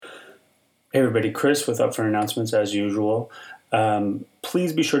Hey everybody, Chris with Upfront Announcements as usual.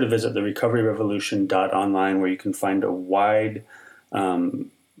 Please be sure to visit the recoveryrevolution.online where you can find a wide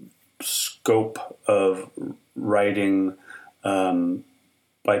scope of writing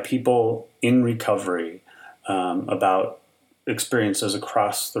by people in recovery about experiences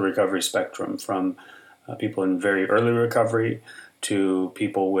across the recovery spectrum, from people in very early recovery to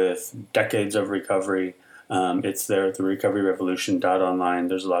people with decades of recovery. It's there at the recoveryrevolution.online.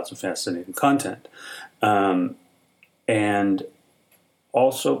 There's lots of fascinating content. And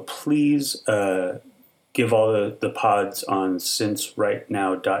also, please give all the pods on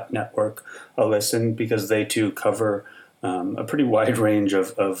sincerighttnow.network a listen, because they too cover a pretty wide range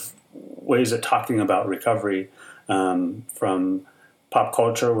of ways of talking about recovery, from pop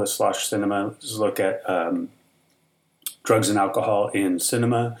culture with Slosh Cinema, just look at drugs and alcohol in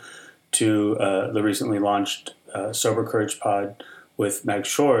cinema, to the recently launched Sober Courage pod with Meg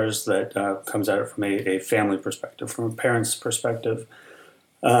Shores that comes at it from a family perspective, from a parent's perspective.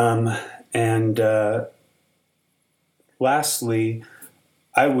 And lastly,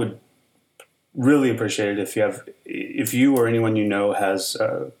 I would really appreciate it if you or anyone you know has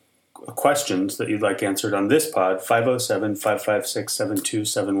questions that you'd like answered on this pod.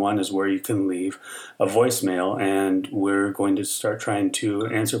 507-556-7271 is where you can leave a voicemail, and we're going to start trying to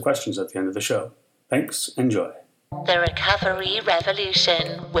answer questions at the end of the show. Thanks. Enjoy. The Recovery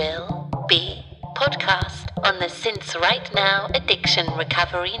Revolution will be podcast on the Since Right Now Addiction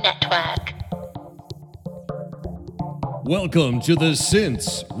Recovery Network. Welcome to the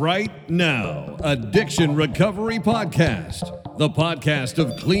Since Right Now Addiction Recovery Podcast, the podcast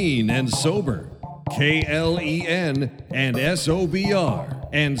of clean and sober, KLEN and SOBR,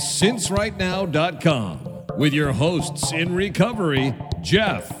 and sincerightnow.com, with your hosts in recovery,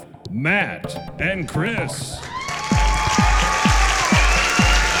 Jeff, Matt, and Chris.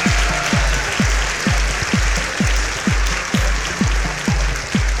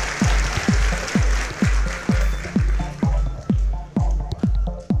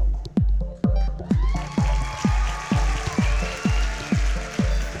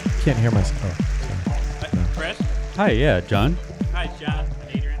 Can't hear myself. Chris? Hi, yeah, John. Hi, John.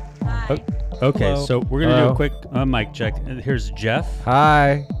 Adrian. Hi. Okay, Hello. so we're going to do Hello. a quick mic check. Here's Jeff,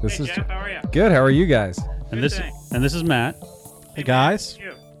 Hi, this Hey, is Jeff, how are you? good. How are you guys? and Good, this thanks. and this is Matt. Hey guys,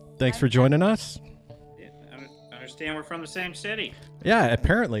 You. thanks for joining us. I understand we're from the same city. Yeah,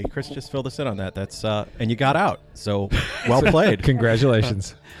 apparently Chris just filled us in on that. That's and you got out, so well played.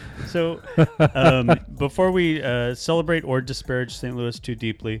 Congratulations. So, before we celebrate or disparage St. Louis too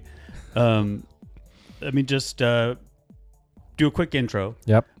deeply, let me just do a quick intro.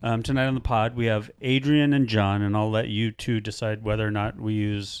 Yep. Tonight on the pod, we have Adrian and John, and I'll let you two decide whether or not we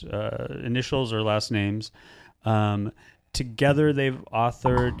use initials or last names. Together, they've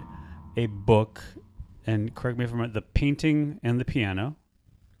authored a book, and correct me if I'm wrong, The Painting and the Piano.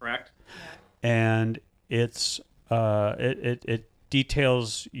 Correct? And it's it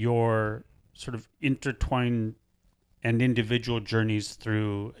details your sort of intertwined and individual journeys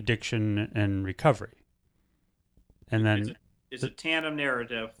through addiction and recovery. And then It's a tandem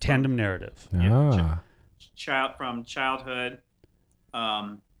narrative. tandem narrative. Ah, From childhood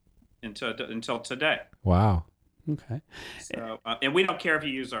until today. wow. Okay. So, and we don't care if you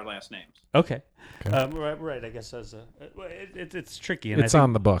use our last names. Okay. Okay. Right. I guess as it's tricky. And It's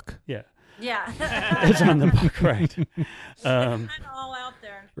on the book. Yeah. Yeah. It's on the book, right? Kind of all out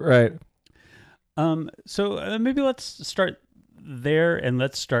there. Right. So maybe let's start there, and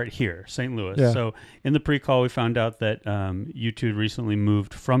let's start here, St. Louis. Yeah. So in the pre-call, we found out that you two recently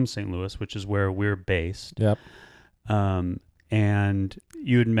moved from St. Louis, which is where we're based. Yep. And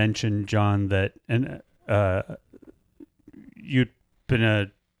you had mentioned, John, that you'd been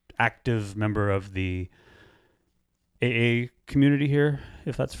an active member of the AA community here,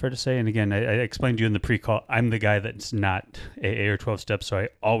 if that's fair to say. And again, I explained to you in the pre-call, I'm the guy that's not AA or 12 steps, so I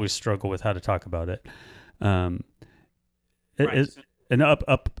always struggle with how to talk about it. Right. And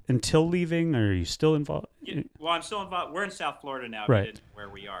up until leaving, or are you still involved? Well, I'm still involved. We're in South Florida now. Right. We didn't know where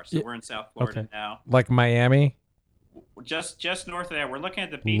we are. So Yeah. we're in South Florida Okay. now. Like Miami, Just north of there. We're looking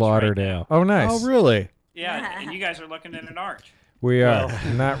at the beach Lauderdale. right now. Oh, nice. Oh, really? Yeah, and you guys are looking at an arch. We are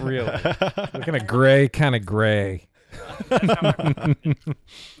not really looking at gray, kind of gray.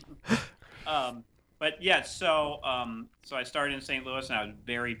 But yeah, so I started in St. Louis, and I was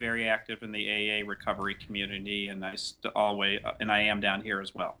very, very active in the AA recovery community, and I am down here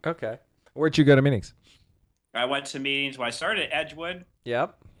as well. Okay. Where'd you go to meetings? I went to meetings. Well, I started at Edgewood.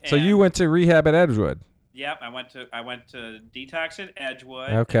 Yep. So and- you went to rehab at Edgewood. Yep, I went to detox at Edgewood.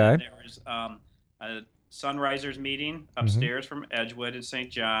 Okay. And there was Sunrisers meeting upstairs from Edgewood and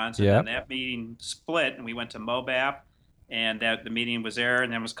St. John's. And Yep. then that meeting split, and we went to Mobap, and the meeting was there,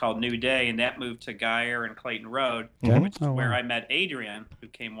 and then it was called New Day, and that moved to Geyer and Clayton Road, which is where I met Adrian, who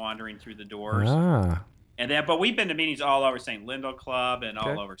came wandering through the doors. But we've been to meetings all over St. Lyndall Club and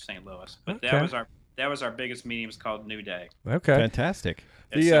all over St. Louis. But that was our biggest meeting. It was called New Day. Okay. Fantastic.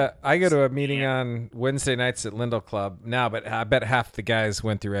 I go to a meeting on Wednesday nights at Lyndall Club now, but I bet half the guys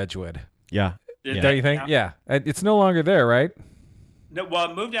went through Edgewood. Yeah. Don't you think? Yeah. It's no longer there, right? No,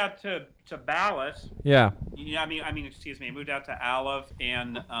 well, it moved out to Ballas. Yeah. Yeah, excuse me. It moved out to Olive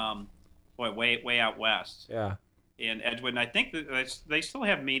and way out west. Yeah. In Edgewood, and I think that they still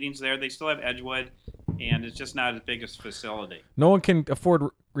have meetings there. They still have Edgewood, and it's just not as big a facility. No one can afford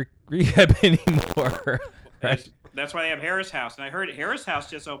rehab anymore. Right? That's why they have Harris House. And I heard Harris House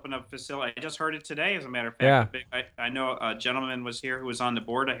just opened up a facility. I just heard it today, as a matter of fact. Yeah. I know a gentleman was here who was on the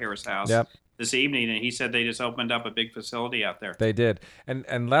board of Harris House this evening, and he said they just opened up a big facility out there. They did.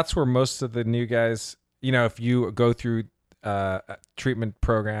 And that's where most of the new guys, if you go through a treatment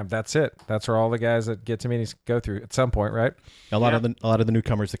program, that's it. That's where all the guys that get to meetings go through at some point, right? A lot of the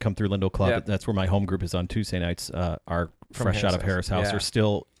newcomers that come through Lyndall Club, that's where my home group is on Tuesday nights, are fresh out of Harris House. They're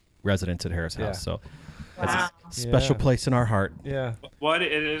still residents at Harris House. So that's a special place in our heart. Yeah. Well, it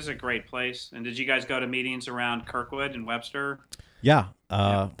is a great place. And did you guys go to meetings around Kirkwood and Webster? Yeah.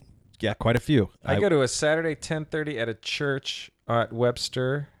 Yeah, quite a few. I go to a Saturday 10:30 at a church at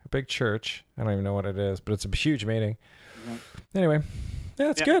Webster, a big church. I don't even know what it is, but it's a huge meeting. Anyway,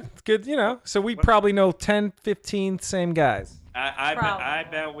 it's good. It's good, So we probably know 10, 15 same guys. I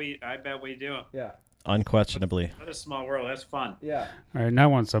bet we do. Yeah. Unquestionably. What a small world. That's fun. Yeah. All right, now I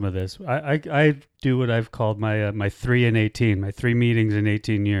want some of this. I do what I've called my 3 in 18, my 3 meetings in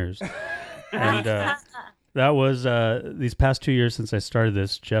 18 years. And that was these past 2 years since I started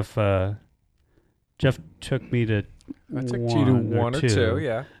this. Jeff took me to I took you to one or two,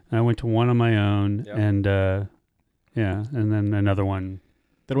 yeah. And I went to one on my own, Yep. and and then another one.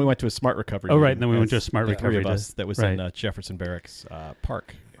 Then we went to a smart recovery. Oh, right. And then we went to a smart recovery. Three of us that was in Jefferson Barracks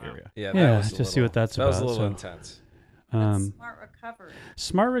Park area. Yeah, to see what that's that about. That was a little intense. Smart recovery.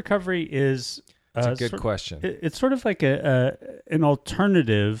 Smart recovery is a good question. It's sort of like an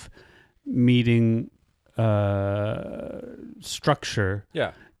alternative meeting structure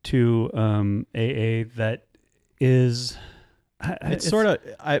to AA that is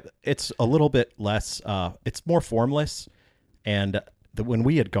it's a little bit less it's more formless, and when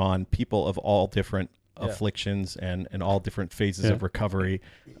we had gone, people of all different afflictions and all different phases of recovery,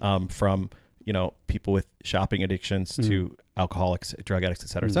 from people with shopping addictions to alcoholics, drug addicts,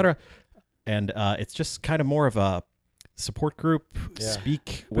 et cetera, and it's just kind of more of a support group.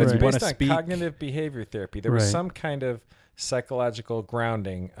 Speak when you want to speak. Based on cognitive behavior therapy, there was some kind of psychological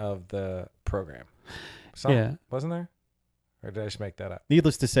grounding of the program. Wasn't there? Or did I just make that up?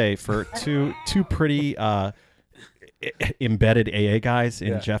 Needless to say, for two pretty embedded AA guys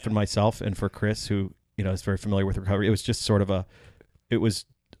in Jeff and myself, and for Chris, who is very familiar with recovery, it was just sort of it was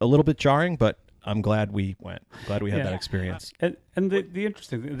a little bit jarring, but I'm glad we went. I'm glad we had that experience. And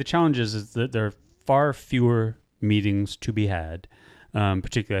the challenge is that there are far fewer meetings to be had,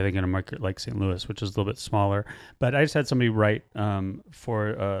 particularly I think in a market like St. Louis, which is a little bit smaller. But I just had somebody write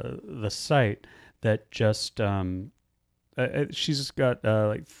for the site that just she's got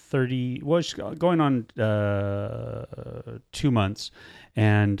like 30. Well, she's going on 2 months,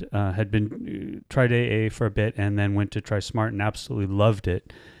 and had been tried AA for a bit, and then went to try Smart and absolutely loved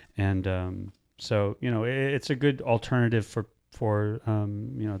it. And so it's a good alternative for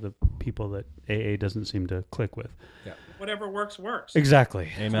the people that AA doesn't seem to click with. Yeah. Whatever works. Exactly.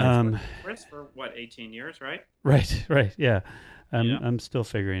 Amen. Chris for 18 years, right? Right. Yeah. I'm still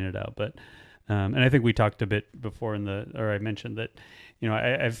figuring it out, but and I think we talked a bit before I mentioned that,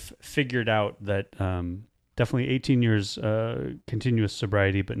 I've figured out that definitely 18 years continuous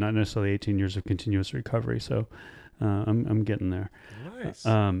sobriety, but not necessarily 18 years of continuous recovery. So I'm getting there. Nice.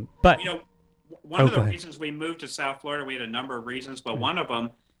 But one of the reasons we moved to South Florida, we had a number of reasons, but one of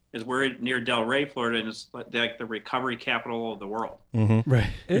them is we're near Delray, Florida, and it's like the recovery capital of the world. Mm-hmm. Right.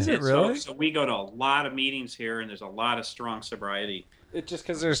 Is it really? So we go to a lot of meetings here, and there's a lot of strong sobriety. It's just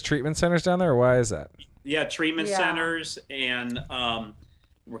because there's treatment centers down there, or why is that? Yeah, treatment centers and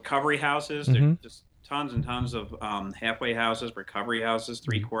recovery houses. Mm-hmm. There's just tons and tons of halfway houses, recovery houses,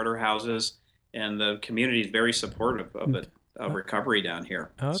 three-quarter houses, and the community is very supportive of it. Recovery down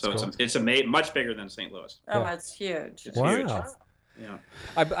here. Oh, so cool. It's much bigger than St. Louis. Oh, it's huge. It's wow. huge. Yeah.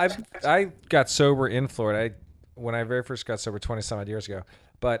 I got sober in Florida when I very first got sober 20 some odd years ago.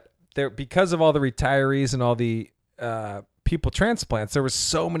 But because of all the retirees and all the people transplants. There was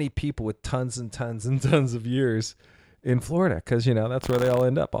so many people with tons and tons and tons of years in Florida because, that's where they all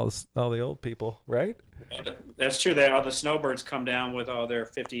end up, all the old people, right? That's true. All the snowbirds come down with all their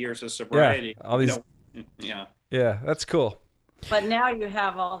 50 years of sobriety. Yeah, all these. Yeah. Yeah, that's cool. But now you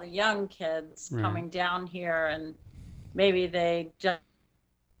have all the young kids coming down here, and maybe they jump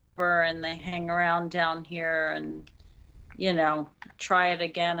over and they hang around down here and, try it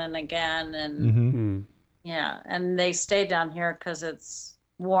again and again. And and they stay down here because it's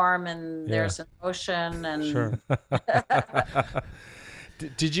warm and there's an ocean. And Sure.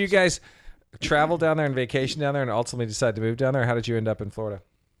 Did you guys travel down there and vacation down there and ultimately decide to move down there? How did you end up in Florida?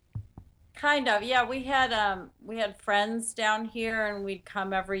 Kind of, yeah. We had friends down here, and we'd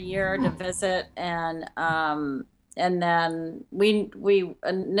come every year to visit, and then we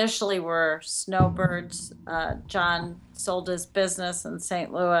initially were snowbirds. John sold his business in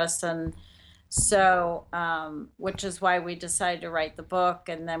St. Louis, and so which is why we decided to write the book.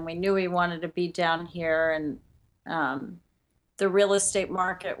 And then we knew we wanted to be down here, and the real estate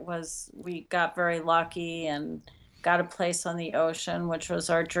market we got very lucky and got a place on the ocean, which was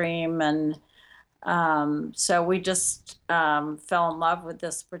our dream. And so we just fell in love with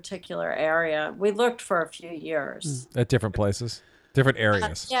this particular area. We looked for a few years. At different places, different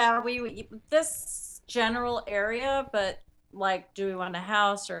areas. We this general area, but do we want a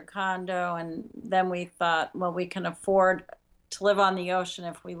house or a condo? And then we thought, well, we can afford to live on the ocean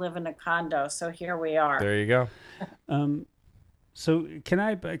if we live in a condo. So here we are. There you go. So can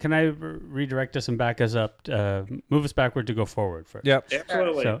I redirect us and back us up, move us backward to go forward first? Yep.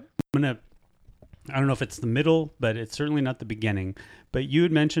 Absolutely. So I don't know if it's the middle, but it's certainly not the beginning. But you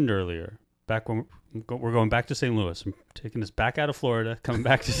had mentioned earlier, back when we're going back to St. Louis. I'm taking us back out of Florida, coming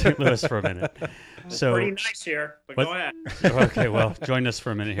back to St. Louis for a minute. So pretty nice here, but go ahead. Okay, well, join us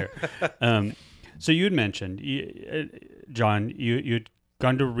for a minute here. So you had mentioned, John, you'd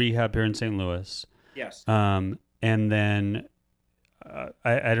gone to rehab here in St. Louis. Yes. And then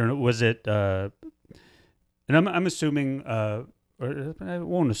I don't know, was it? And I'm assuming, or I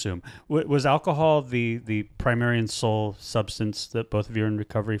won't assume. Was alcohol the primary and sole substance that both of you are in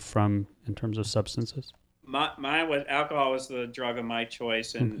recovery from in terms of substances? Mine was alcohol was the drug of my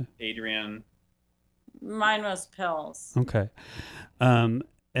choice, and Adrian. Mine was pills. Okay.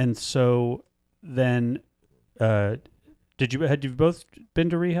 And so then, had you both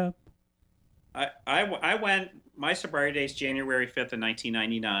been to rehab? I went. My sobriety day is January 5th of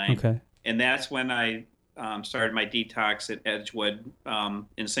 1999. Okay. And that's when I started my detox at Edgewood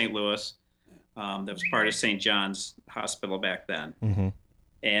in St. Louis. That was part of St. John's Hospital back then. Mm-hmm.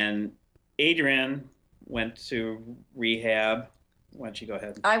 And Adrian went to rehab. Why don't you go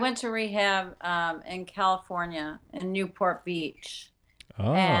ahead? I went to rehab in California, in Newport Beach.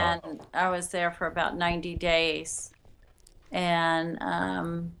 Oh. And I was there for about 90 days and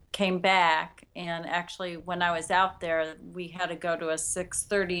came back. And actually, when I was out there, we had to go to a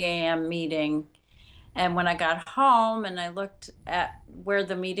 6:30 a.m. meeting. And when I got home and I looked at where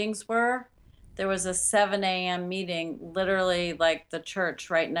the meetings were, there was a 7 a.m. meeting, literally like the church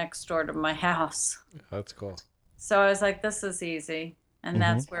right next door to my house. That's cool. So I was like, this is easy. And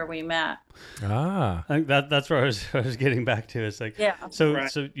that's where we met. Ah. I think that's where I was getting back to. It's like, Yeah.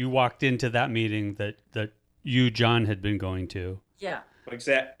 So you walked into that meeting that you, John, had been going to. Yeah.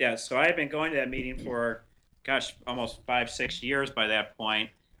 Exactly. Yeah. So I had been going to that meeting for, almost 5-6 years by that point.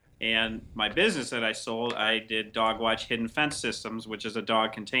 And my business that I sold, I did Dogwatch Hidden Fence Systems, which is a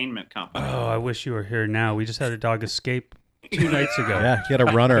dog containment company. Oh, I wish you were here now. We just had a dog escape 2 nights ago. Yeah, he had a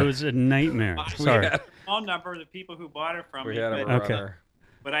runner. It was a nightmare. Sorry. We had a phone number of the people who bought it from We me. had a but, runner.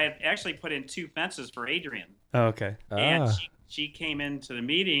 but I had actually put in 2 fences for Adrian. Oh, okay. And Ah. she came into the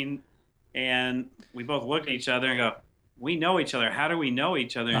meeting, and we both looked at each other and go, we know each other. How do we know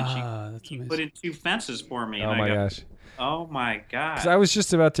each other? And she put in 2 fences for me. Oh, and my I go, gosh. oh, my God. Because I was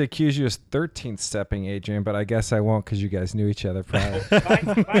just about to accuse you of 13th stepping, Adrian, but I guess I won't because you guys knew each other prior.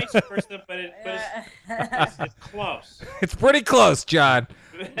 Vice versa, but it's close. It's pretty close, John.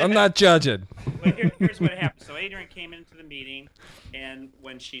 I'm not judging. But here's what happened. So Adrian came into the meeting, and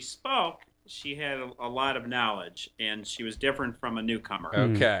when she spoke, she had a lot of knowledge, and she was different from a newcomer.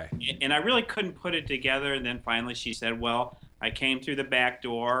 Okay. And I really couldn't put it together. And then finally she said, well, I came through the back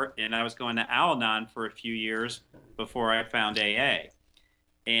door, and I was going to Al-Anon for a few years before I found AA.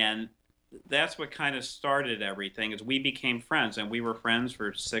 And that's what kind of started everything, is we became friends, and we were friends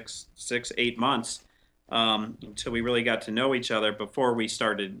for 8 months until we really got to know each other before we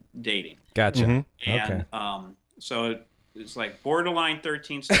started dating. Gotcha. Mm-hmm. And Okay. so it's like borderline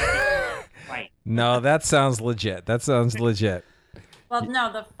 13 steps. Right. No, that sounds legit. Well,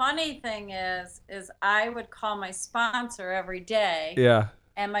 no, the funny thing is I would call my sponsor every day. Yeah.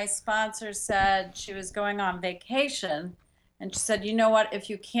 And my sponsor said she was going on vacation. And she said, you know what? If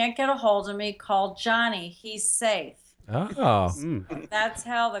you can't get a hold of me, call Johnny. He's safe. Oh. That's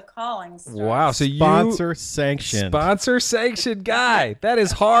how the calling starts. Wow. So Sponsor sanctioned. Sponsor sanctioned guy. That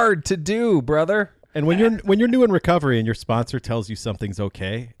is hard to do, brother. And when you're new in recovery and your sponsor tells you something's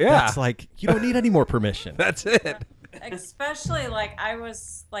okay, that's like you don't need any more permission. That's it. Especially like I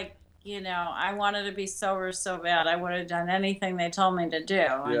was like, you know, I wanted to be sober so bad. I would have done anything they told me to do.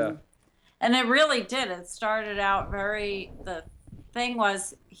 Yeah. And it really did. It started out the thing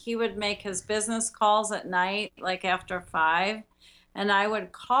was he would make his business calls at night, like after 5, and I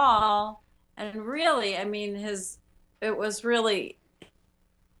would call, and really, I mean, it was really,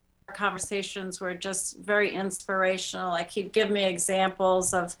 conversations were just very inspirational. Like he'd give me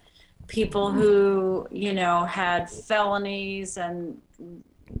examples of people who, you know, had felonies and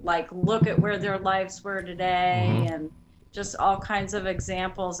like look at where their lives were today and just all kinds of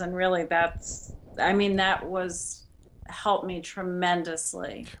examples. And really that was helped me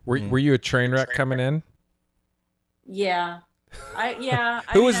tremendously. Were you a train wreck coming in? Yeah.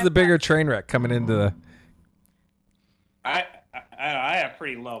 Who was the bigger train wreck coming into the... I had a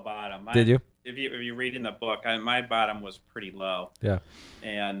pretty low bottom. Did you? If you read in the book, my bottom was pretty low. Yeah.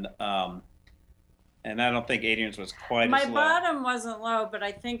 And I don't think Adrian's was quite my as low. My bottom wasn't low, but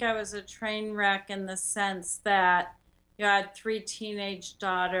I think I was a train wreck in the sense that I had 3 teenage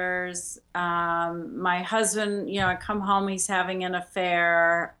daughters. My husband, you know, I come home, he's having an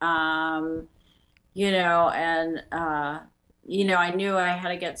affair, you know, and you know, I knew I had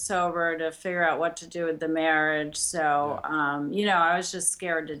to get sober to figure out what to do with the marriage. So, you know, I was just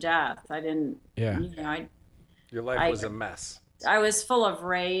scared to death. I didn't, you know, your life was a mess. I was full of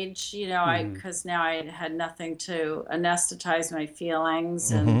rage, you know, because now I had nothing to anesthetize my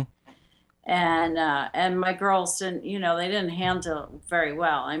feelings. And my girls didn't, you know, they didn't handle it very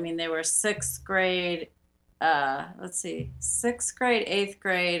well. I mean, they were 6th grade, 6th grade, 8th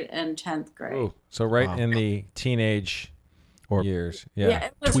grade, and 10th grade. Ooh, so in the teenage years. Yeah,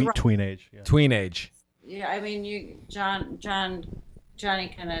 it was tweenage. Yeah. Tweenage. Yeah, I mean, Johnny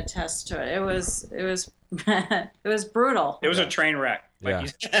can attest to it. It was it was brutal. It was a train wreck. Like you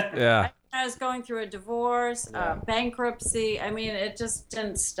said. Yeah. I was going through a divorce, bankruptcy. I mean, it just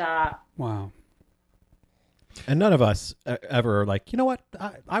didn't stop. Wow. And none of us ever like, you know what?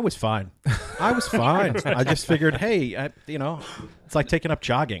 I was fine. I was fine. I just figured, hey, you know, it's like taking up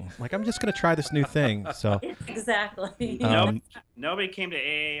jogging. Like, I'm just going to try this new thing. So exactly. Nobody came to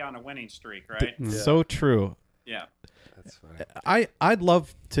AA on a winning streak, right? So true. Yeah. That's funny. I'd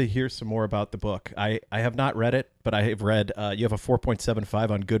love to hear some more about the book. I have not read it, but I have read, you have a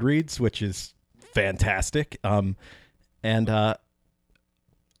 4.75 on Goodreads, which is fantastic. And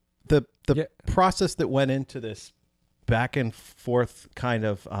the process that went into this back and forth kind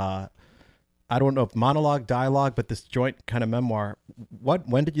of, I don't know if monologue, dialogue, but this joint kind of memoir,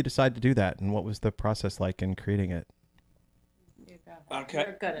 when did you decide to do that? And what was the process like in creating it? Okay.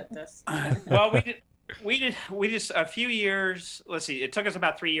 You're good at this. Well, we did a few years. Let's see. It took us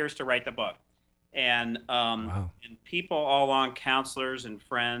about 3 years to write the book, and and people all along, counselors and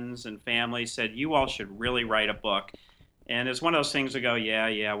friends and family said, you all should really write a book. And it's one of those things to go,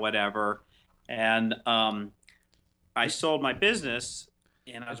 yeah, whatever. And I sold my business,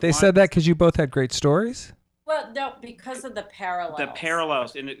 and They said that because you both had great stories? Well, no, because of the parallels. The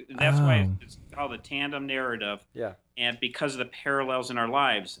parallels, and that's why it's called the tandem narrative. Yeah. And because of the parallels in our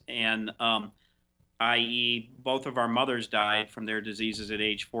lives, and i.e., both of our mothers died from their diseases at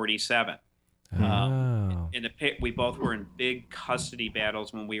age 47. We both were in big custody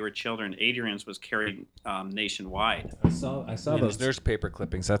battles when we were children. Adrian's was carried nationwide. I saw those newspaper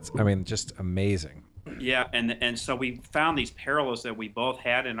clippings. That's, I mean, just amazing. Yeah, and so we found these parallels that we both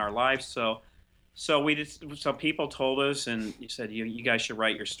had in our lives. So people told us, and you said you guys should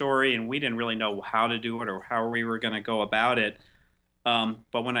write your story, and we didn't really know how to do it or how we were going to go about it.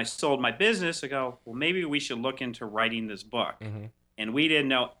 But when I sold my business, I go, well, maybe we should look into writing this book. Mm-hmm. And we didn't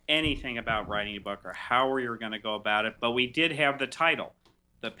know anything about writing a book or how we were going to go about it, but we did have the title,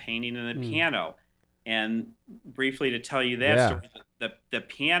 The Painting and the Piano. And briefly to tell you that story, the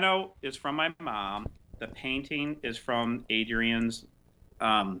piano is from my mom. The painting is from Adrian's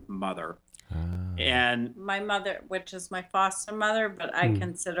mother. And my mother, which is my foster mother, but I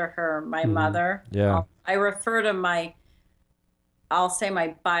consider her my mother. Yeah. I refer to I'll say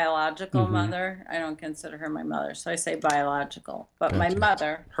my biological mother. I don't consider her my mother, so I say biological. But my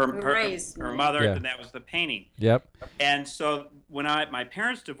mother, who raised me. Her mother, and that was the painting. Yep. And so when my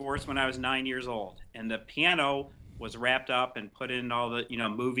parents divorced when I was 9 years old, and the piano was wrapped up and put in all the,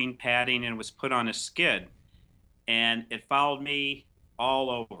 moving padding, and was put on a skid. And it followed me all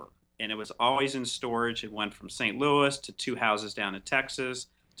over. And it was always in storage. It went from St. Louis to 2 houses down in Texas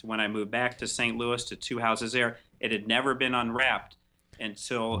to when I moved back to St. Louis to 2 houses there. It had never been unwrapped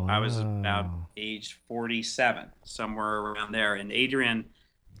until I was about age 47, somewhere around there. And Adrienne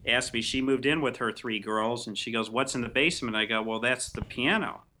asked me, she moved in with her 3 girls, and she goes, "What's in the basement?" I go, "Well, that's the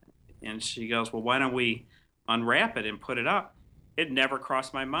piano." And she goes, "Well, why don't we unwrap it and put it up?" It never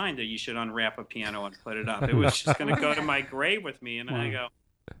crossed my mind that you should unwrap a piano and put it up. It was just going to go to my grave with me. And I go,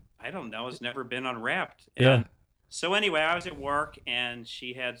 I don't know. It's never been unwrapped. And so anyway, I was at work, and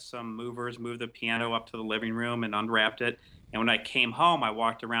she had some movers move the piano up to the living room and unwrapped it. And when I came home, I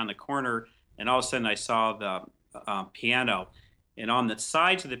walked around the corner, and all of a sudden I saw the piano. And on the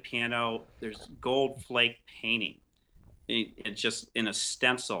sides of the piano, there's gold flake painting. It just in a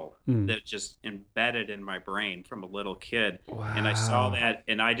stencil that just embedded in my brain from a little kid. Wow. And I saw that,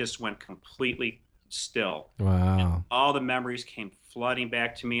 and I just went completely still. Wow. And all the memories came flooding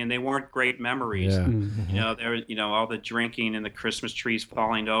back to me, and they weren't great memories. Yeah. There was, all the drinking and the Christmas trees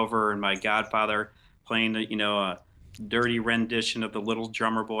falling over, and my godfather playing a dirty rendition of the Little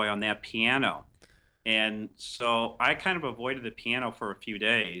Drummer Boy on that piano. And so I kind of avoided the piano for a few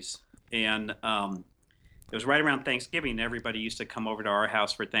days. And it was right around Thanksgiving. Everybody used to come over to our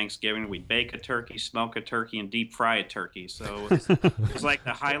house for Thanksgiving. We'd bake a turkey, smoke a turkey, and deep fry a turkey. So it was like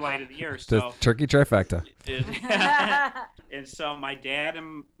the highlight of the year. So the turkey trifecta. And so my dad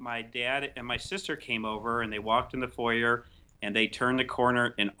and my sister came over, and they walked in the foyer, and they turned the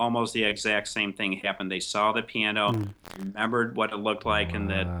corner, and almost the exact same thing happened. They saw the piano, remembered what it looked like, and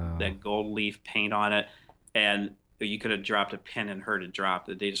that gold leaf paint on it, and you could have dropped a pin and heard it drop.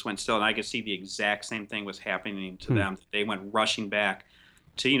 They just went still, and I could see the exact same thing was happening to them. They went rushing back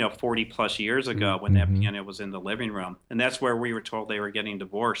to 40 plus years ago when that piano was in the living room, and that's where we were told they were getting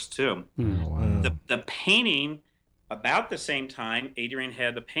divorced too. Wow. The painting, about the same time, Adrienne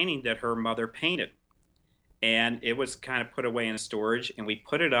had the painting that her mother painted, and it was kind of put away in storage, and we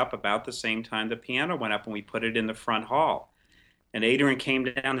put it up about the same time the piano went up, and we put it in the front hall. And Adrienne came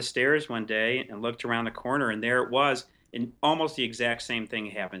down the stairs one day and looked around the corner, and there it was, and almost the exact same thing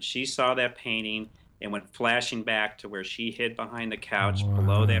happened. She saw that painting and went flashing back to where she hid behind the couch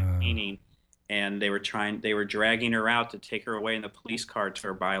below that painting, and they were dragging her out to take her away in the police car to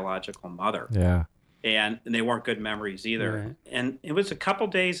her biological mother. Yeah. And they weren't good memories either. Right. And it was a couple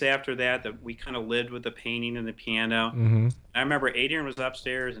days after that we kind of lived with the painting and the piano. I remember Adrienne was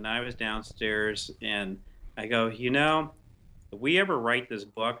upstairs and I was downstairs, and I go, if we ever write this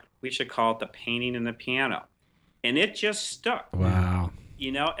book, we should call it The Painting and the Piano. And it just stuck. Wow.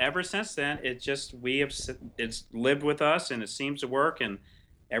 Ever since then, it's lived with us, and it seems to work, and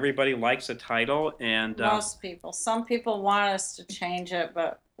everybody likes the title. And most people. Some people want us to change it,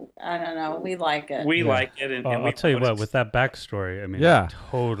 but I don't know. We like it. We like it. And I'll tell you what, with that backstory, I mean,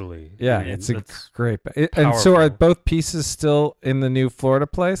 totally. Yeah, it's a great. And so are both pieces still in the new Florida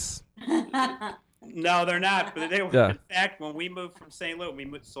place? No, they're not. But they were. Yeah. In fact, when we moved from St. Louis,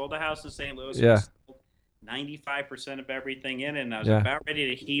 we sold a house in St. Louis. Yeah. 95% of everything in it, and I was about ready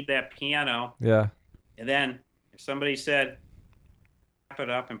to heave that piano. Yeah. And then somebody said, wrap it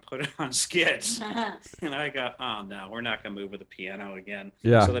up and put it on skids. And I go, oh, no, we're not going to move with the piano again.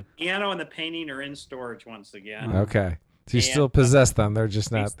 Yeah. So the piano and the painting are in storage once again. Okay. So you still possess them. They're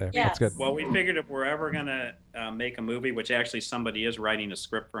just not there. Yes. That's good. Well, we figured if we're ever going to make a movie, which actually somebody is writing a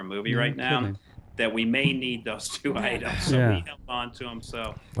script for a movie right now, that we may need those 2 items. So we held on to them.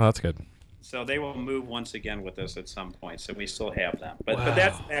 So well, that's good. So they will move once again with us at some point. So we still have them. But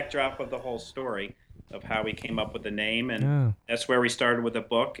that's the backdrop of the whole story of how we came up with the name. And that's where we started with the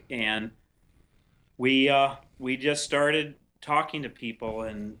book. And we just started talking to people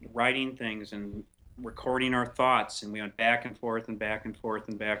and writing things and recording our thoughts. And we went back and forth and back and forth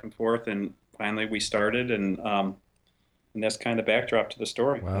and back and forth. And finally we started. And that's kind of the backdrop to the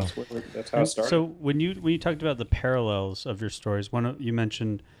story. Wow. That's how it started. So when you talked about the parallels of your stories, you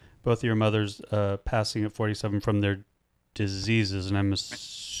mentioned both of your mothers passing at 47 from their diseases, and I'm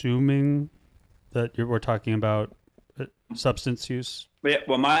assuming that we're talking about substance use. Yeah,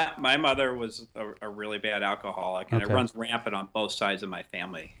 well, my mother was a really bad alcoholic, and it runs rampant on both sides of my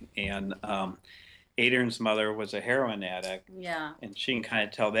family. And Adrienne's mother was a heroin addict. Yeah. And she can kind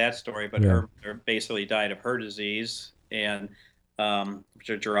of tell that story, but her mother basically died of her disease, and which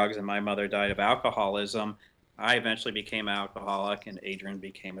are drugs, and my mother died of alcoholism. I eventually became an alcoholic, and Adrienne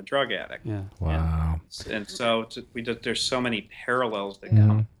became a drug addict. Yeah. Wow. And so there's so many parallels that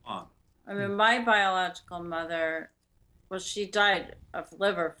come along. I mean, my biological mother, she died of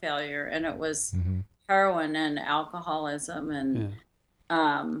liver failure, and it was heroin and alcoholism. And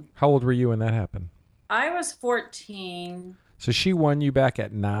How old were you when that happened? I was 14. So she won you back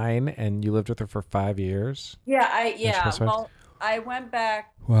at 9, and you lived with her for 5 years. Yeah. Well, I went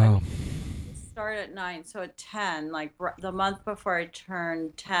back. Wow. I started at 9, so at 10, like the month before I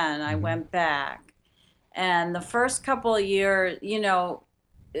turned 10, I went back. And the first couple of years,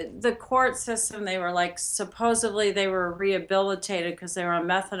 the court system, they were like, supposedly they were rehabilitated because they were on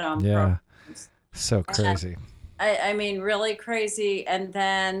methadone programs. So crazy. I mean, really crazy. And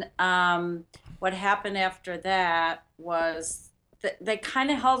then what happened after that was they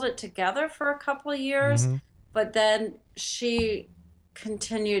kind of held it together for a couple of years, but then she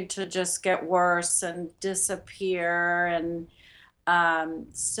continued to just get worse and disappear. And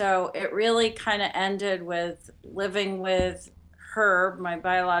so it really kind of ended with living with Herb, my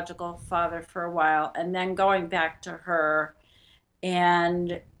biological father, for a while, and then going back to her.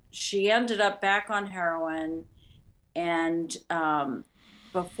 And she ended up back on heroin. And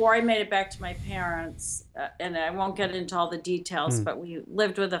before I made it back to my parents, and I won't get into all the details, but we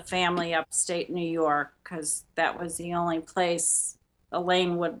lived with a family upstate New York because that was the only place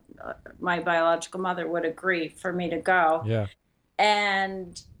Elaine would, my biological mother, would agree for me to go. Yeah.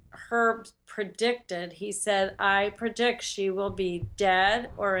 And Herb predicted, he said, I predict she will be dead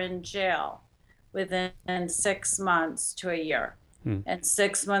or in jail within 6 months to a year. And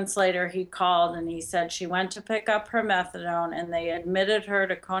 6 months later, he called and he said she went to pick up her methadone and they admitted her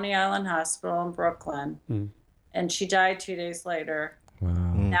to Coney Island Hospital in Brooklyn. And she died 2 days later. Wow.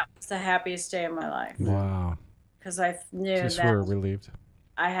 And that was the happiest day of my life. Wow. Because I knew Just that were relieved.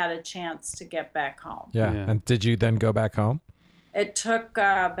 I had a chance to get back home. Yeah. And did you then go back home? It took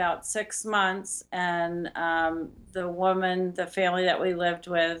about 6 months, and the family that we lived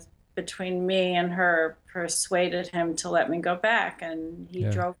with, between me and her, persuaded him to let me go back, and he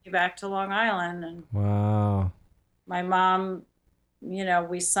drove me back to Long Island. And wow. My mom,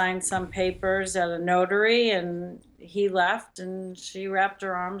 we signed some papers at a notary, and he left, and she wrapped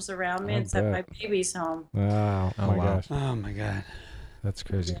her arms around me and sent my babies home. Wow. Oh my gosh. Oh my God. That's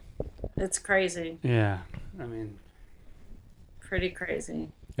crazy. It's crazy. Yeah. I mean, pretty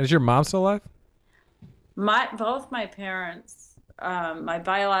crazy. Is your mom still alive? Both my parents. My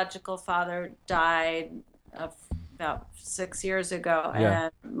biological father died about 6 years ago,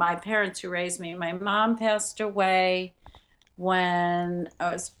 and my parents who raised me, my mom passed away when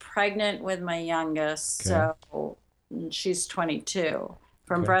I was pregnant with my youngest, so she's 22,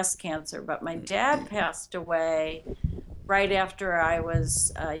 from breast cancer. But my dad passed away right after I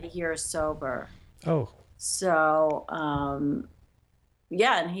was a year sober. Oh. So,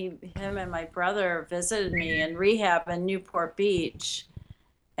 and him and my brother visited me in rehab in Newport Beach.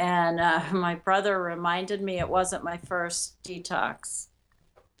 And my brother reminded me it wasn't my first detox.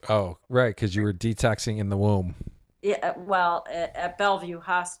 Oh, right, because you were detoxing in the womb. Yeah, well, at Bellevue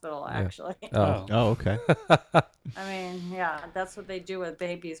Hospital, actually. Oh, okay. I mean, that's what they do with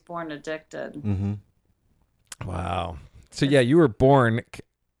babies born addicted. Mm-hmm. Wow. So, you were born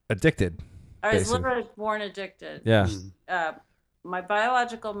addicted. I was literally born addicted. Yeah. My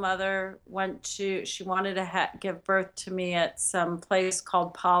biological mother she wanted to give birth to me at some place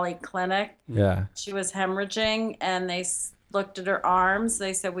called Polyclinic. Yeah. She was hemorrhaging, and they looked at her arms.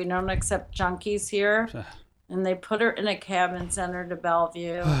 They said, we don't accept junkies here. And they put her in a cab and sent her to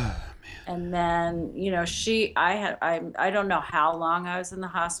Bellevue. And then, I don't know how long I was in the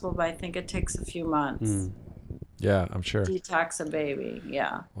hospital, but I think it takes a few months. Yeah, I'm sure. Detox a baby.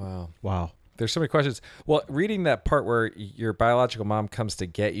 Yeah. Wow. There's so many questions. Well, reading that part where your biological mom comes to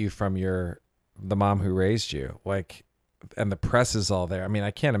get you from the mom who raised you, and the press is all there. I mean,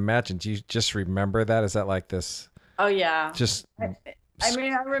 I can't imagine. Do you just remember that? Is that like this? Oh yeah. Just. I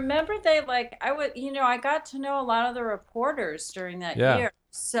mean, I remember I got to know a lot of the reporters during that year.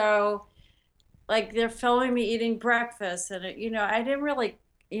 So, they're filming me eating breakfast, and I didn't really,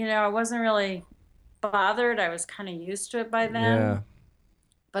 I wasn't really bothered. I was kind of used to it by then. Yeah.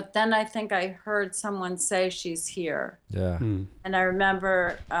 But then I think I heard someone say she's here. Yeah. And I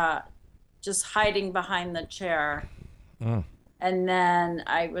remember just hiding behind the chair. And then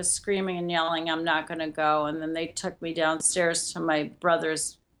I was screaming and yelling, I'm not going to go. And then they took me downstairs to my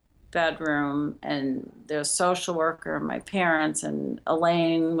brother's bedroom, and the social worker, my parents, and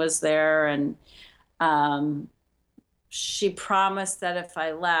Elaine was there. And she promised that if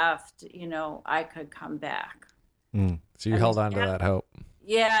I left, I could come back. So you held on to that hope.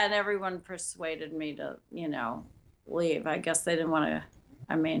 Yeah, and everyone persuaded me to, leave. I guess they didn't want to,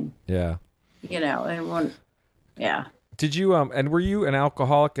 everyone, Did you, and were you an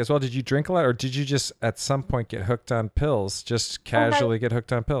alcoholic as well? Did you drink a lot, or did you just at some point get hooked on pills, just casually get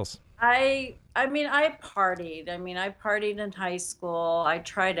hooked on pills? I mean, I partied. I partied in high school. I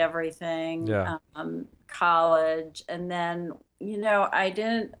tried everything. Yeah. College, and then I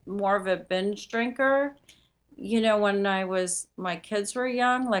didn't more of a binge drinker. When my kids were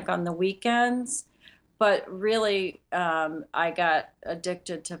young, like on the weekends. But really, I got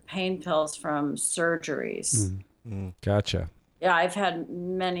addicted to pain pills from surgeries. Gotcha. Yeah, I've had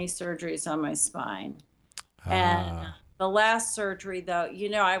many surgeries on my spine. And the last surgery, though,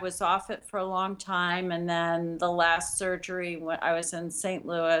 I was off it for a long time. And then the last surgery, when I was in St.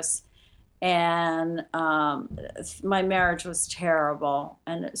 Louis, and my marriage was terrible.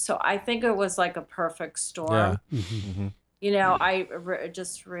 And so I think it was like a perfect storm. Yeah. I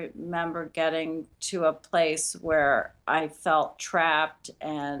just remember getting to a place where I felt trapped,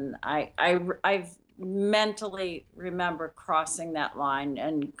 and I mentally remember crossing that line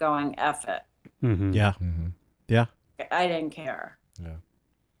and going, F it. Yeah. Yeah. I didn't care. Yeah.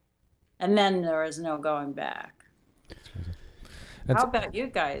 And then there was no going back. How about you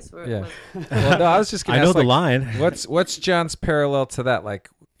guys? Yeah. Well, no, I was just going to I ask, know the line. What's John's parallel to that? Like,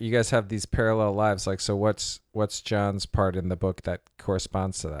 you guys have these parallel lives. Like, so what's John's part in the book that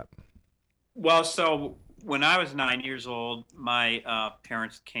corresponds to that? Well, so when I was 9 years old, my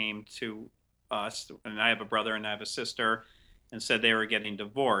parents came to us, and I have a brother and I have a sister, and said they were getting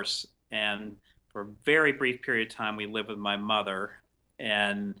divorced. And for a very brief period of time, we lived with my mother,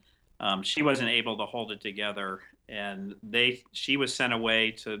 and she wasn't able to hold it together. And she was sent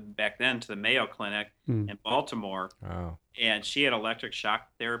away back then to the Mayo Clinic in Baltimore. Oh. And she had electric shock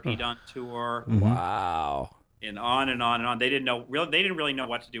therapy done to her. Wow. And on and on and on. They didn't really know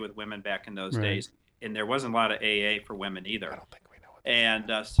what to do with women back in those days. And there wasn't a lot of AA for women either. I don't think we know what.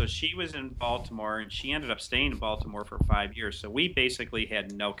 And so she was in Baltimore, and she ended up staying in Baltimore for 5 years. So we basically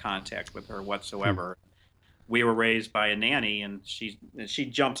had no contact with her whatsoever. We were raised by a nanny, and she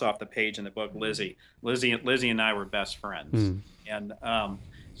jumps off the page in the book, Lizzie. Lizzie and I were best friends. And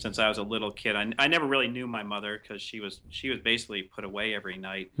since I was a little kid, I never really knew my mother, because she was basically put away every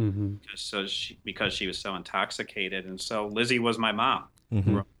night because she was so intoxicated. And so Lizzie was my mom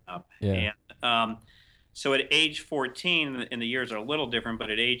growing up. Yeah. And so at age 14, and the years are a little different, but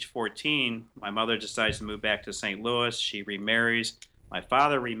at age 14, my mother decides to move back to St. Louis. She remarries. My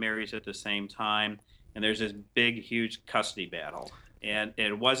father remarries at the same time. And there's this big, huge custody battle. And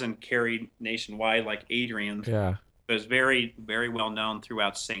it wasn't carried nationwide like Adrian's. Yeah. It was very, very well known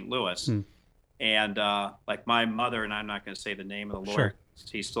throughout St. Louis. And like my mother, and I'm not going to say the name of the lawyer,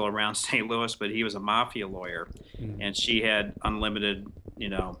 he's still around St. Louis, but he was a mafia lawyer. And she had unlimited,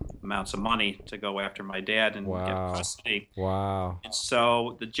 amounts of money to go after my dad and get custody. Wow. And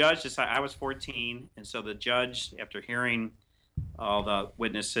so the judge decided, I was 14, and so the judge, after hearing all the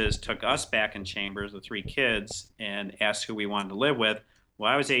witnesses, took us back in chambers, the 3 kids, and asked who we wanted to live with.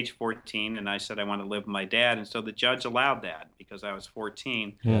 Well, I was age 14, and I said I wanted to live with my dad, and so the judge allowed that because I was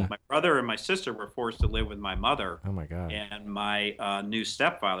 14. Yeah. My brother and my sister were forced to live with my mother. Oh, my God. And my new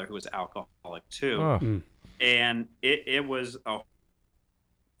stepfather, who was alcoholic too. Oh. And it was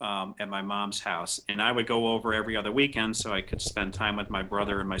at my mom's house, and I would go over every other weekend so I could spend time with my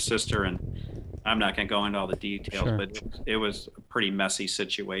brother and my sister. And I'm not going to go into all the details, but it was a pretty messy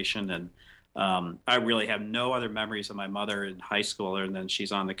situation. And I really have no other memories of my mother in high school other than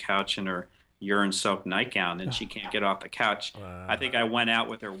she's on the couch in her urine-soaked nightgown and she can't get off the couch. Wow. I think I went out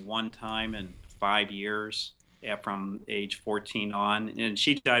with her one time in 5 years from age 14 on, and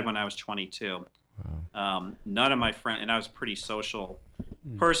she died when I was 22. Wow. None of my friends, and I was a pretty social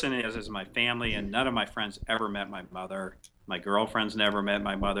person, as is my family, and none of my friends ever met my mother. My girlfriends never met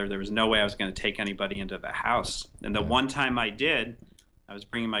my mother. There was no way I was going to take anybody into the house. And the one time I did, I was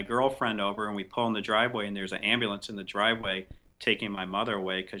bringing my girlfriend over, and we pull in the driveway, and there's an ambulance in the driveway taking my mother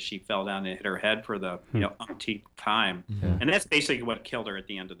away because she fell down and hit her head for the umpteenth time. And that's basically what killed her at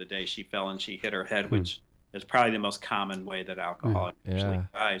the end of the day. She fell and she hit her head, which is probably the most common way that alcoholic usually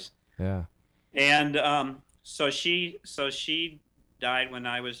dies. Yeah. And so she died when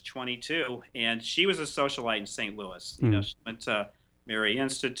I was 22, and she was a socialite in St. Louis. You know, she went to Mary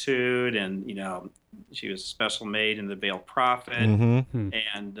Institute, and she was a special maid in the Veiled Prophet, and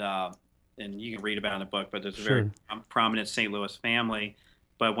you can read about it in the book. But there's a very prominent St. Louis family.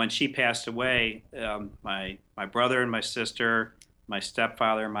 But when she passed away, my brother and my sister, my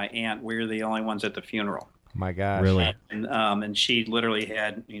stepfather, and my aunt, we were the only ones at the funeral. My gosh. Really? And she literally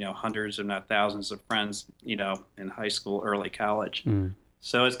had, hundreds if not thousands of friends, in high school, early college.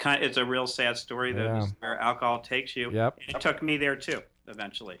 So it's a real sad story that is where alcohol takes you. Yep. It took me there too.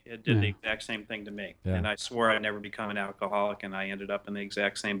 eventually. It did the exact same thing to me. Yeah. And I swore I'd never become an alcoholic, and I ended up in the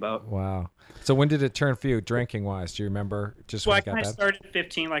exact same boat. Wow. So when did it turn for you, drinking-wise? Do you remember just when Well, it got I bad? started at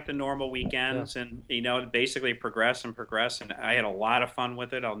 15, like the normal weekends, and, it basically progressed and progressed, and I had a lot of fun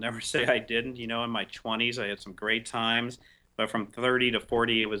with it. I'll never say I didn't. In my 20s, I had some great times. But from 30 to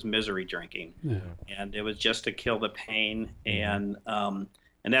 40, it was misery drinking. Yeah. And it was just to kill the pain. And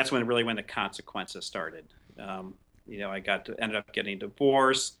that's when the consequences started. I ended up getting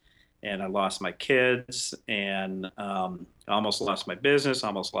divorced, and I lost my kids, and I almost lost my business,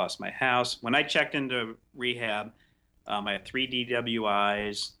 almost lost my house. When I checked into rehab, I had 3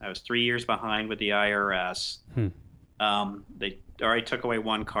 DWIs. I was 3 years behind with the IRS. They already took away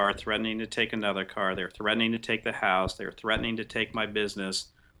one car, threatening to take another car. They were threatening to take the house. They were threatening to take my business.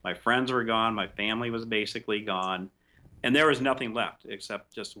 My friends were gone. My family was basically gone. And there was nothing left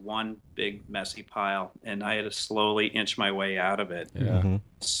except just one big messy pile. And I had to slowly inch my way out of it. Yeah.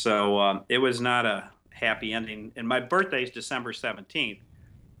 So it was not a happy ending. And my birthday is December 17th.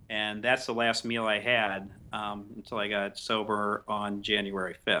 And that's the last meal I had until I got sober on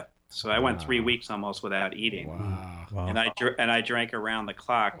January 5th. So I went 3 weeks almost without eating. Wow. And I drank around the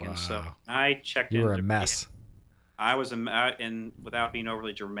clock. And so I checked in. You were a mess. I was and without being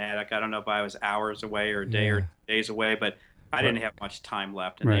overly dramatic, I don't know if I was hours away or a day or days away, but I didn't have much time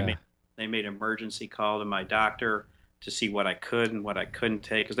left. And they made an emergency call to my doctor to see what I could and what I couldn't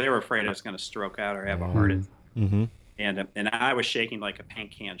take, because they were afraid I was going to stroke out or have a heart attack. Mm-hmm. And I was shaking like a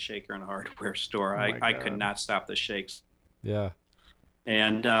paint can shaker in a hardware store. I could not stop the shakes. Yeah.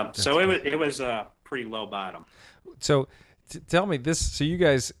 And so it was a pretty low bottom. So tell me this. So you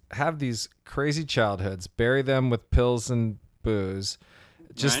guys have these crazy childhoods, bury them with pills and booze,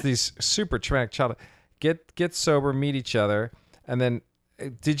 just these super traumatic childhood. Get sober, meet each other, and then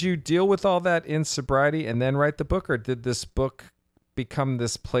did you deal with all that in sobriety and then write the book, or did this book become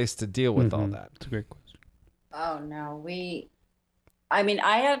this place to deal with all that? That's a great question. Oh no,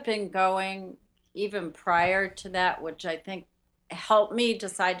 I had been going even prior to that, which I think helped me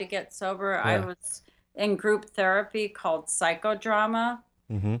decide to get sober. I was in group therapy called psychodrama.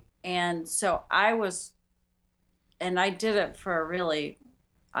 And so I did it for really,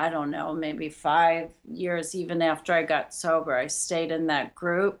 I don't know, maybe 5 years, even after I got sober. I stayed in that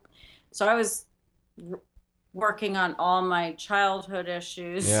group. So I was working on all my childhood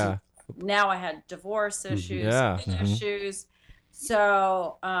issues. Yeah. Now I had divorce issues, issues.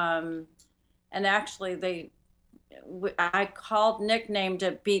 So, and actually I nicknamed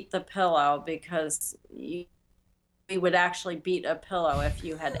it Beat the Pillow, because we would actually beat a pillow if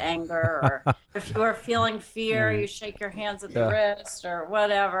you had anger, or if you were feeling fear, you shake your hands at the wrist or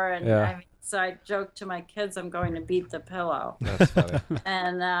whatever. And so I joked to my kids, I'm going to beat the pillow. That's funny.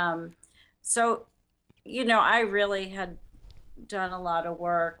 And so, I really had done a lot of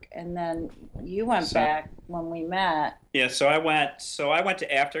work, and then you went back when we met. Yeah, so I went to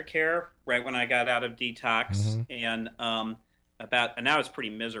aftercare right when I got out of detox, and I was pretty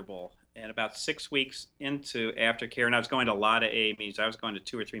miserable. And about 6 weeks into aftercare, and I was going to a lot of AA meetings. I was going to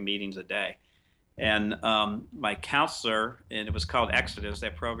 2 or 3 meetings a day. And my counselor, and it was called Exodus.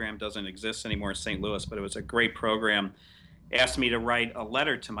 That program doesn't exist anymore in St. Louis, but it was a great program. Asked me to write a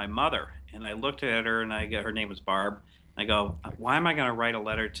letter to my mother, and I looked at her, and her name was Barb. I go, why am I going to write a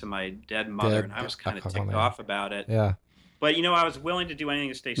letter to my dead mother? And I was kind of ticked off about it. Yeah. But, I was willing to do anything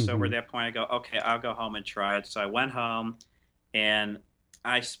to stay sober at that point. I go, okay, I'll go home and try it. So I went home, and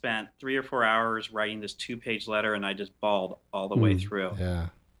I spent 3 or 4 hours writing this 2-page letter, and I just bawled all the way through. Yeah.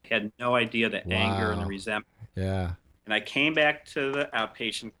 I had no idea the anger and the resentment. Yeah. And I came back to the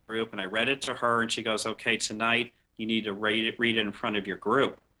outpatient group, and I read it to her, and she goes, okay, tonight you need to read it in front of your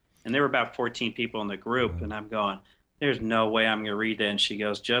group. And there were about 14 people in the group, and I'm going, there's no way I'm going to read that. And she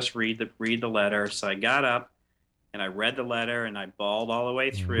goes, just read the letter. So I got up, and I read the letter, and I bawled all the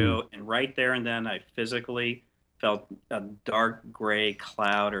way through. And right there and then I physically felt a dark gray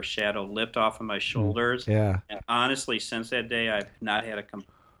cloud or shadow lift off of my shoulders. Yeah. And honestly, since that day, I've not had a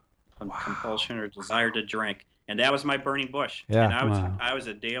compulsion or desire to drink. And that was my burning bush. Yeah. And I was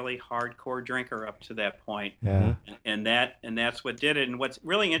a daily hardcore drinker up to that point. Yeah. And that's what did it. And what's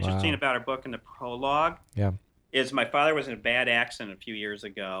really interesting about our book in the prologue is my father was in a bad accident a few years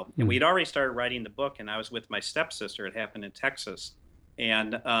ago. And we'd already started writing the book, and I was with my stepsister. It happened in Texas.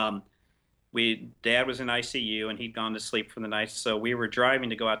 And Dad was in ICU, and he'd gone to sleep for the night. So we were driving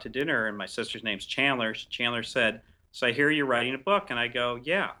to go out to dinner, and my sister's name's Chandler. Chandler said, so I hear you're writing a book. And I go,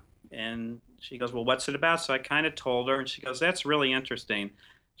 yeah. And she goes, well, what's it about? So I kind of told her, and she goes, that's really interesting.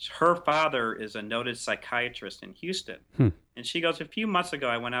 Her father is a noted psychiatrist in Houston. And she goes, a few months ago,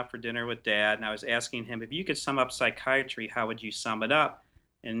 I went out for dinner with Dad, and I was asking him, if you could sum up psychiatry, how would you sum it up?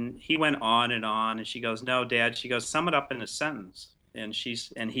 And he went on, and she goes, no, Dad. She goes, sum it up in a sentence. And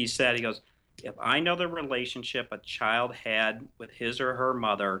he said, he goes, if I know the relationship a child had with his or her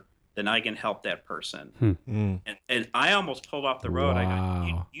mother, then I can help that person. And I almost pulled off the road. Wow.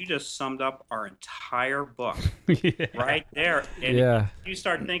 I go, you just summed up our entire book right there. And you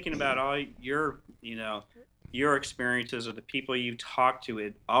start thinking about all your experiences or the people you've talked to.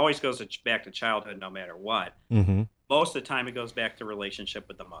 It always goes back to childhood, no matter what. Most of the time, it goes back to relationship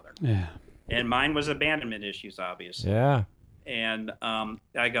with the mother. Yeah. And mine was abandonment issues, obviously. Yeah. And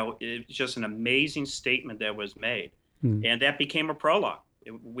I go, it's just an amazing statement that was made. And that became a prologue.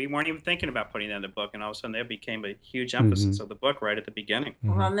 We weren't even thinking about putting that in the book, and all of a sudden that became a huge emphasis of the book right at the beginning.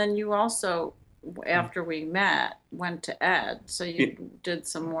 Well, and then you also, after we met, went to Ed, so you did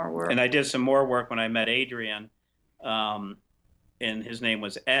some more work. And I did some more work when I met Adrian, and his name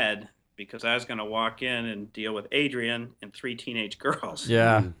was Ed, because I was going to walk in and deal with Adrian and 3 teenage girls.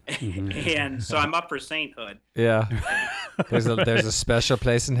 Yeah. And so I'm up for sainthood. Yeah. There's a special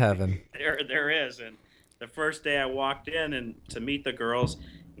place in heaven. There is. And the first day I walked in and to meet the girls,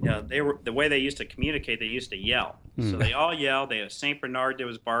 they were the way they used to communicate. They used to yell. So they all yelled. They had a Saint Bernard that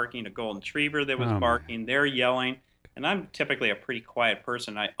was barking, a golden retriever that was barking. They're yelling, and I'm typically a pretty quiet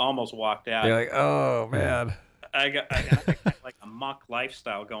person. I almost walked out. You're like, oh man. I got like a muck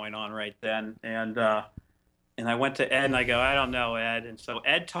lifestyle going on right then, and I went to Ed and I go, I don't know, Ed. And so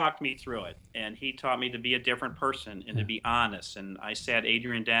Ed talked me through it, and he taught me to be a different person and to be honest. And I sat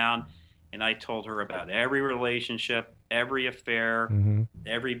Adrian down. And I told her about every relationship, every affair,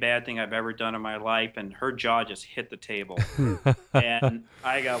 every bad thing I've ever done in my life, and her jaw just hit the table. And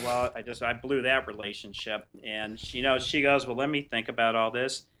I go, well, I blew that relationship. And she goes, well, let me think about all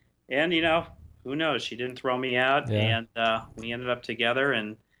this. And who knows? She didn't throw me out, and we ended up together.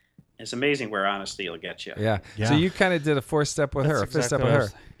 And it's amazing where honesty will get you. Yeah. So you kind of did a 4-step with her, a 5th step with her.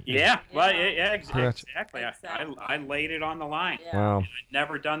 Yeah, well, exactly. I laid it on the line. Yeah. Wow. I'd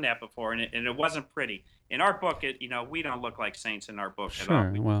never done that before, and it wasn't pretty. In our book, we don't look like saints in our book at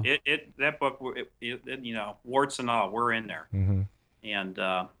all. Well. That book, warts and all, we're in there, and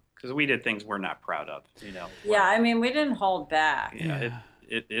because we did things we're not proud of. Yeah, I mean, we didn't hold back. Yeah,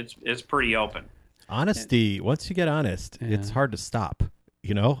 it's pretty open. Honesty. Once you get honest, it's hard to stop.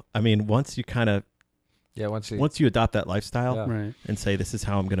 I mean, once you kind of. Yeah, once you adopt that lifestyle and say, this is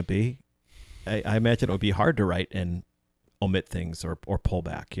how I'm going to be, I imagine it would be hard to write and omit things or pull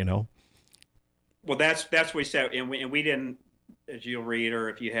back, Well, that's what we said. And we didn't, as you'll read or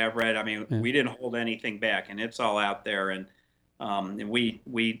if you have read, I mean, we didn't hold anything back, and it's all out there. And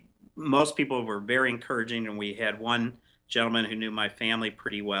most people were very encouraging, and we had one gentleman who knew my family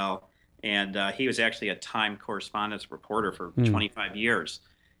pretty well, and he was actually a Time correspondence reporter for 25 years.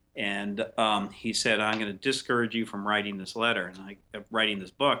 And he said, I'm going to discourage you from writing this letter and writing this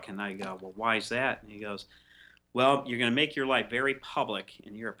book. And I go, well, why is that? And he goes, well, you're going to make your life very public,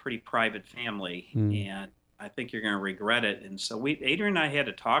 and you're a pretty private family, and I think you're going to regret it. And so Adrian and I had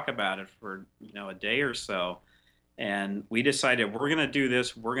to talk about it for a day or so, and we decided we're going to do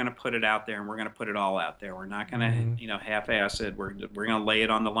this. We're going to put it out there, and we're going to put it all out there. We're not going to half-ass it. We're going to lay it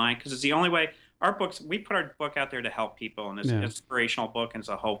on the line, because it's the only way. We put our book out there to help people, and it's an inspirational book, and it's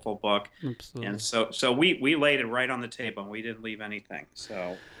a hopeful book. Absolutely. And so we laid it right on the table, and we didn't leave anything.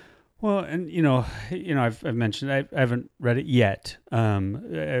 So, well, and I've mentioned I haven't read it yet.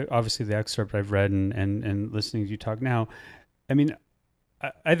 Obviously, the excerpt I've read and listening to you talk now, I mean,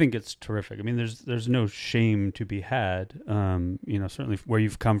 I think it's terrific. I mean, there's no shame to be had. Certainly where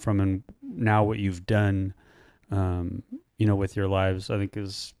you've come from and now what you've done, with your lives, I think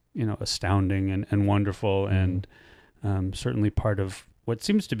is. Astounding and wonderful, and certainly part of what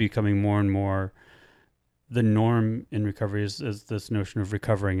seems to be becoming more and more the norm in recovery is this notion of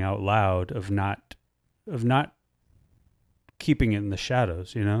recovering out loud, of not keeping it in the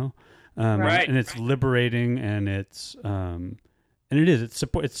shadows, right, and it's liberating, and it's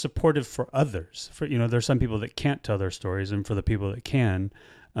it's supportive for others. For there's some people that can't tell their stories, and for the people that can,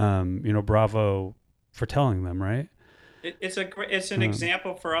 bravo for telling them, right? It's an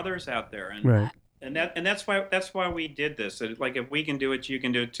example for others out there, and that's why we did this. Like, if we can do it, you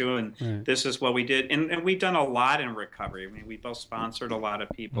can do it too. And this is what we did, and we've done a lot in recovery. I mean, we both sponsored a lot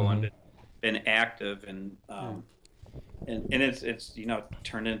of people and been active, and it's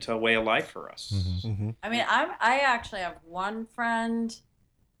turned into a way of life for us. I mean, I actually have one friend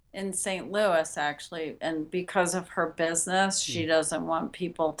in St. Louis, actually, and because of her business, she doesn't want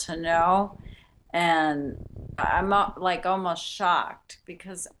people to know. And I'm like almost shocked,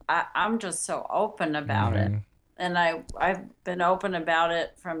 because I'm just so open about it. I've been open about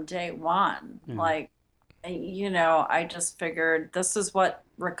it from day one. Like, I just figured this is what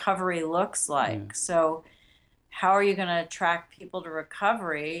recovery looks like. So how are you going to attract people to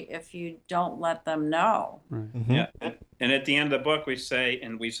recovery if you don't let them know? Right. Mm-hmm. Yeah. And at the end of the book, we say,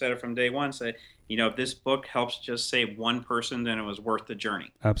 and we said it from day one, say, if this book helps just save one person, then it was worth the journey.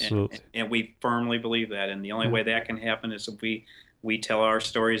 Absolutely. And we firmly believe that. And the only way that can happen is if we tell our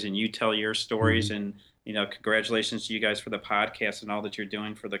stories and you tell your stories. And, congratulations to you guys for the podcast and all that you're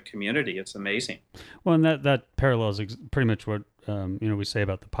doing for the community. It's amazing. Well, and that parallels pretty much what, we say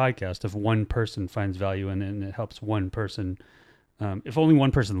about the podcast. If one person finds value in it and it helps one person, if only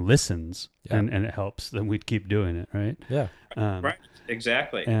one person listens and it helps, then we'd keep doing it, right? Yeah. Right.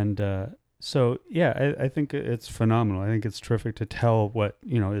 Exactly. And so, I think it's phenomenal. I think it's terrific to tell what,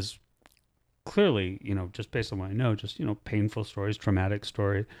 is clearly, just based on what I know, just, painful stories, traumatic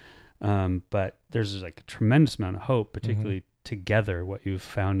story. But there's like a tremendous amount of hope, particularly together. What you've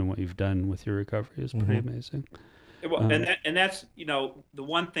found and what you've done with your recovery is pretty amazing. Well, and that's, the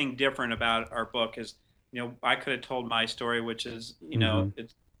one thing different about our book is, I could have told my story, which is,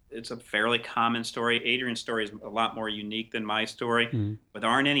 it's a fairly common story. Adrian's story is a lot more unique than my story, but there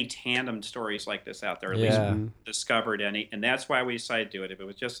aren't any tandem stories like this out there. At least we discovered any, and that's why we decided to do it. If it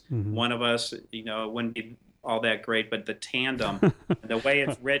was just one of us, it wouldn't be all that great. But the tandem, the way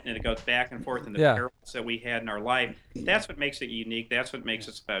it's written, and it goes back and forth, and the parallels that we had in our life, that's what makes it unique. That's what makes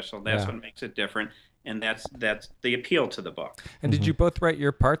it special. That's what makes it different, and that's the appeal to the book. And did you both write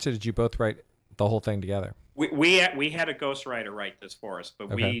your parts, or did you both write the whole thing together? We had a ghostwriter write this for us, but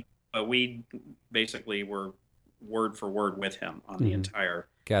we basically were word for word with him on the entire.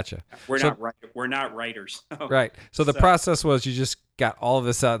 Gotcha. We're not writers. So. Right. So the process was you just got all of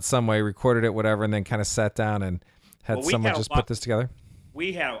this out some way, recorded it, whatever, and then kind of sat down and had someone just put this together.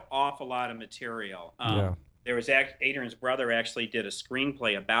 We had an awful lot of material. There was Adrian's brother actually did a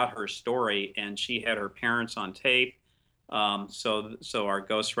screenplay about her story, and she had her parents on tape. So our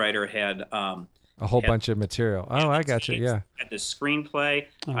ghostwriter had. A whole bunch of material. Oh, I got you. Yeah. Had the screenplay.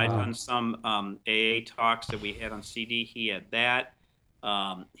 I'd done some AA talks that we had on CD. He had that.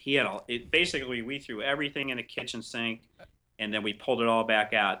 He had basically we threw everything in a kitchen sink, and then we pulled it all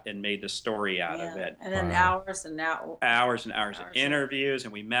back out and made the story out of it. And then hours and hours of interviews,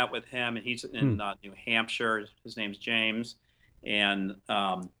 and we met with him, and he's in New Hampshire. His name's James, and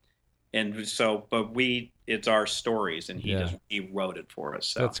so, but it's our stories, and he wrote it for us.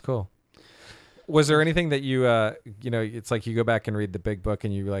 So. That's cool. Was there anything that you, it's like you go back and read the big book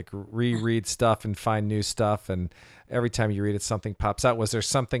and you like reread stuff and find new stuff, and every time you read it, something pops out. Was there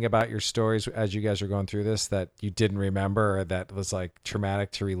something about your stories as you guys were going through this that you didn't remember, or that was like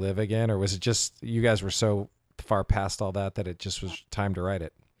traumatic to relive again? Or was it just you guys were so far past all that it just was time to write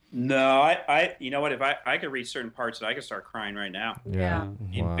it? No, I you know what? If I could read certain parts, that I could start crying right now. Yeah.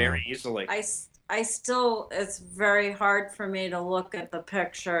 Very easily. I still, it's very hard for me to look at the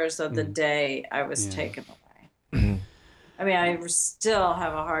pictures of the day I was taken away. I mean, I still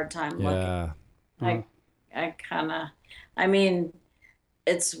have a hard time looking. I mean,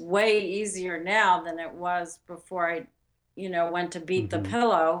 it's way easier now than it was before I, went to beat the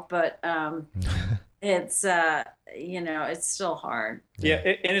pillow, but it's, it's still hard. Yeah,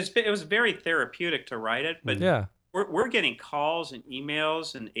 it was very therapeutic to write it, but We're getting calls and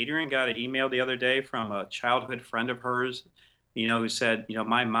emails, and Adrian got an email the other day from a childhood friend of hers, who said,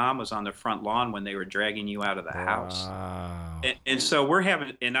 my mom was on the front lawn when they were dragging you out of the house. And so we're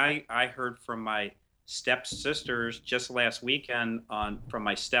having, and I heard from my stepsisters just last weekend from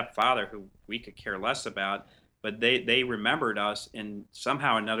my stepfather, who we could care less about, but they remembered us, and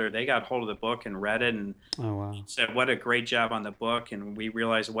somehow or another they got hold of the book and read it and said, what a great job on the book, and we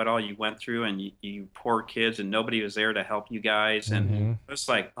realized what all you went through, and you poor kids, and nobody was there to help you guys. And it's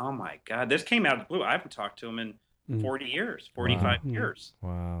like, oh my God, this came out of the blue. I haven't talked to him in 40 years, 45 years.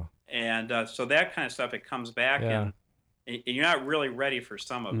 Wow. And so that kind of stuff, it comes back, and you're not really ready for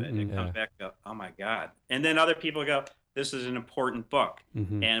some of it. It comes back and go, oh my God. And then other people go, this is an important book.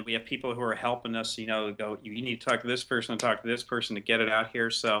 And we have people who are helping us, go, you need to talk to this person, to get it out here.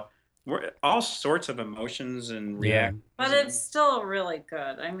 So we're all sorts of emotions and reactions. But it's still really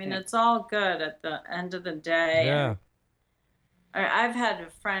good. I mean, it's all good at the end of the day. Yeah. I've had a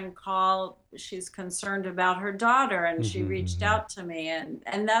friend call. She's concerned about her daughter, and she reached out to me,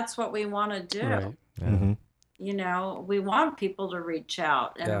 and that's what we want to do. Right. We want people to reach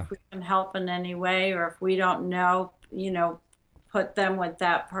out, and if we can help in any way, or if we don't know, put them with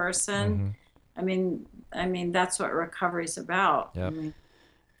that person. I mean, that's what recovery is about. Yep.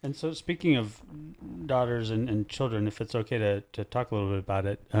 And so, speaking of daughters and children, if it's okay to talk a little bit about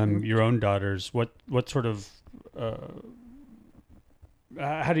it, your own daughters, what sort of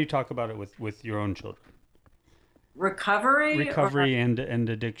how do you talk about it with your own children? Recovery and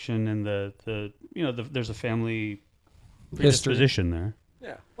addiction, and the there's a family predisposition there.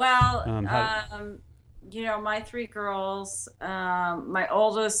 Yeah. Well, my 3 girls, my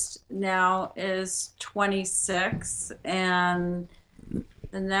oldest now is 26, and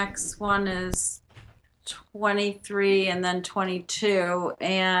the next one is 23, and then 22.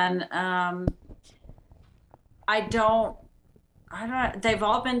 And they've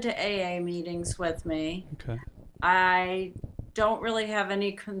all been to AA meetings with me. Okay. I don't really have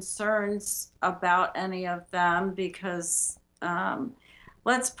any concerns about any of them because,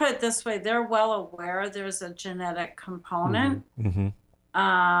 let's put it this way, they're well aware there's a genetic component. Mm-hmm.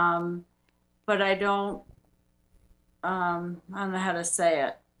 But I don't know how to say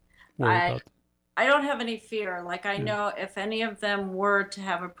it. I don't have any fear. Like, I know if any of them were to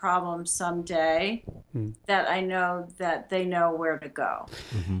have a problem someday, that I know that they know where to go.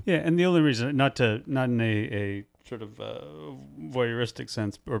 Mm-hmm. Yeah, and the only reason, not in a sort of voyeuristic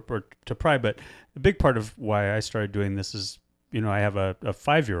sense or to pry, but a big part of why I started doing this is, I have a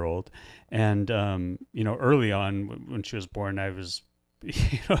 5-year-old, and early on when she was born, I was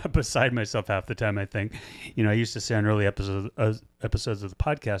beside myself half the time. I think, I used to say on early episodes of the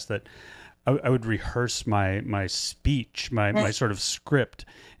podcast that I would rehearse my speech, my sort of script,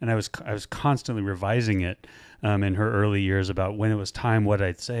 and I was constantly revising it in her early years about when it was time, what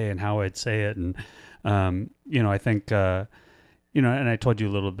I'd say, and how I'd say it, and I think and I told you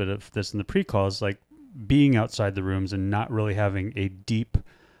a little bit of this in the pre-calls, like being outside the rooms and not really having a deep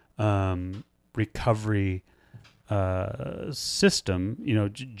recovery system.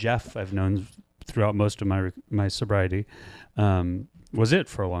 Jeff, I've known throughout most of my sobriety. Was it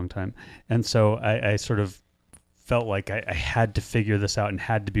for a long time. And so I sort of felt like I had to figure this out and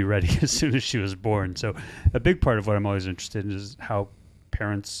had to be ready as soon as she was born. So a big part of what I'm always interested in is how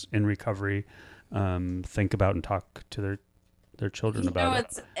parents in recovery think about and talk to their children about it.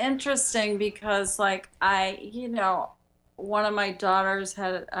 It's interesting because one of my daughters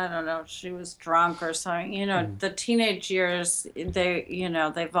had, I don't know, she was drunk or something. The teenage years,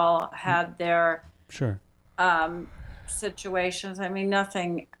 they've all had their situations. I mean,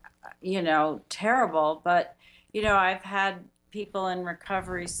 nothing, terrible, but, I've had people in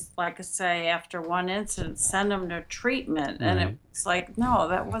recovery, like I say, after one incident, send them to treatment. And it's like, no,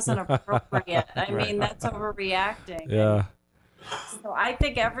 that wasn't appropriate. I mean, that's overreacting. Yeah. So I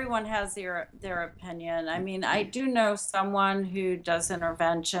think everyone has their opinion. I mean, I do know someone who does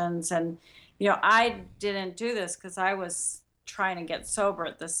interventions, and, I didn't do this because I was trying to get sober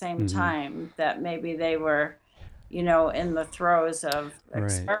at the same time that maybe they were, in the throes of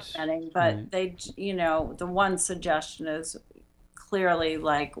experimenting. But they, the one suggestion is clearly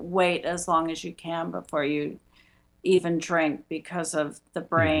like, wait as long as you can before you even drink because of the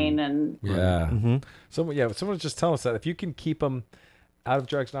brain and someone was just telling us that if you can keep them out of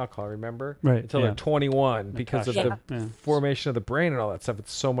drugs and alcohol, remember, until they're 21, because of the formation of the brain and all that stuff,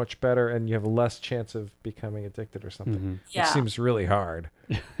 it's so much better, and you have less chance of becoming addicted or something. It seems really hard.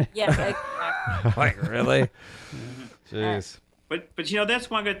 Exactly. Like, really? Jeez. But that's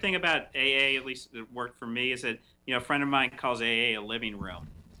one good thing about AA, at least it worked for me, is that a friend of mine calls AA a living room.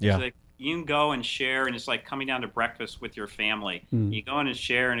 Yeah. Like, you can go and share, and it's like coming down to breakfast with your family. You go in and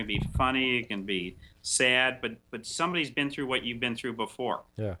share, and it'd be funny, it can be sad, but somebody's been through what you've been through before.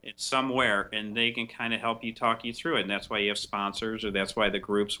 Yeah. It's somewhere, and they can kind of help you, talk you through it, and that's why you have sponsors, or that's why the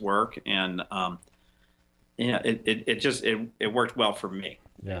groups work, and it worked well for me.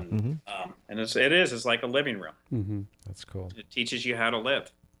 Yeah. And, it's like a living room. That's cool. It teaches you how to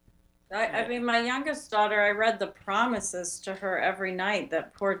live. I mean, my youngest daughter, I read the promises to her every night.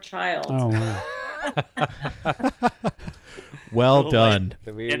 That poor child. Oh, wow. Well done.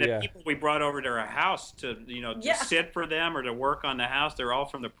 And the people we brought over to our house to sit for them or to work on the house, they're all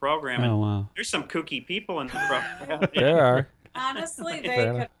from the program. Oh, wow. There's some kooky people in the program. There are. Honestly, they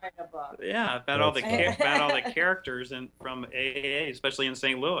could write a book. Yeah, about all the characters from AA, especially in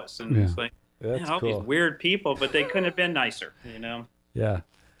St. Louis, and it's like, all these weird people, but they couldn't have been nicer, Yeah.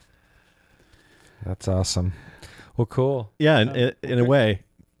 That's awesome. Well, cool. Yeah, and in a way,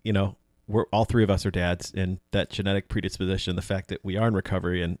 we're all 3 of us are dads, and that genetic predisposition, the fact that we are in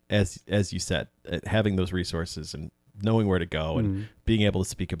recovery, and as you said, having those resources and knowing where to go and being able to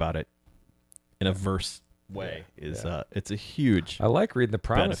speak about it in a verse way is it's a huge. I like reading the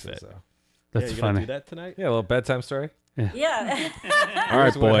promises, benefit. though. That's you funny. Do that tonight? Yeah, a little bedtime story. Yeah. All right,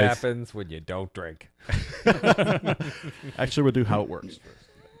 Here's what boys. happens when you don't drink. Actually, we'll do how it works first.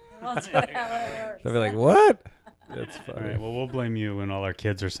 Well, that's how it works. They'll be like, what? That's funny. All right. Well, we'll blame you when all our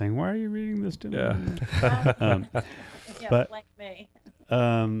kids are saying, "Why are you reading this to me?" Yeah. But like me.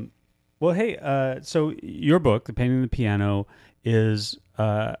 Well, hey. So your book, "The Painting the Piano," is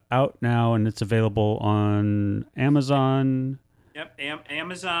out now, and it's available on Amazon. Yep,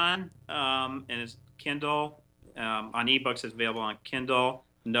 Amazon, and it's Kindle. On ebooks, it's available on Kindle,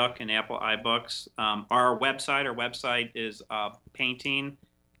 Nook, and Apple iBooks. Our website is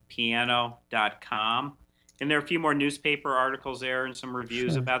paintingpiano.com. And there are a few more newspaper articles there and some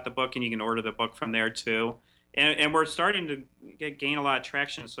reviews about the book, and you can order the book from there too. And we're starting to gain a lot of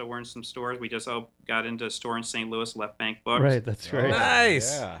traction, so we're in some stores. We just got into a store in St. Louis, Left Bank Books. Right, that's right.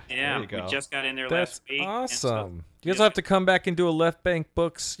 Nice. Yeah, we just got in there last week. That's and awesome. You guys will have to come back and do a Left Bank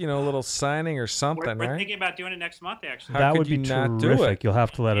Books, a little signing or something, We're right? thinking about doing it next month, actually. How That could would be you not do terrific. it? You'll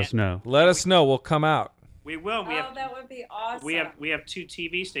have to let us know. Let us know. We'll come out. We will. That would be awesome. We have 2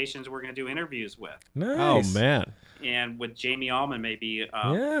 TV stations we're going to do interviews with, Nice. Oh man. and with Jamie Allman maybe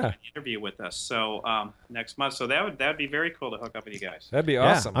Yeah. interview with us. So next month. So that would be very cool to hook up with you guys. That'd be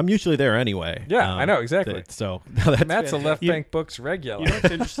Yeah, awesome. I'm usually there anyway. Yeah, I know, exactly. So that's Matt's a Left You- Bank Books regular. You know what's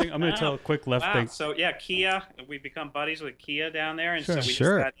interesting? I'm going to tell a quick Left Wow. Bank. So yeah, Kia. We've become buddies with Kia down there, and so we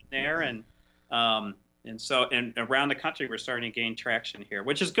Sure. just got in there, and around the country we're starting to gain traction here,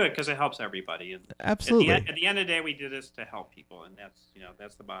 which is good because it helps everybody. And absolutely. At the end of the day, we do this to help people, and that's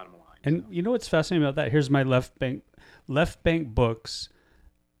the bottom line. And you know what's fascinating about that? Here's my Left Bank Books,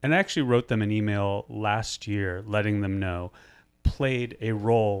 and I actually wrote them an email last year letting them know, played a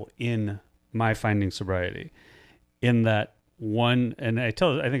role in my finding sobriety. In that one, and I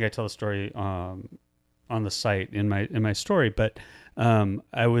think I tell the story on the site in my story, but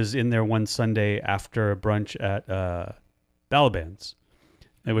I was in there one Sunday after a brunch at Balaban's,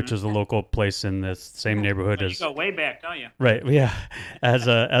 which is a local place in this same neighborhood You as. go way back, don't you? Right, yeah, as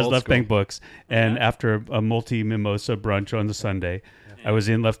Left school. Bank Books, and after a multi mimosa brunch on the Sunday, I was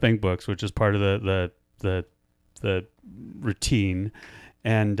in Left Bank Books, which is part of the routine,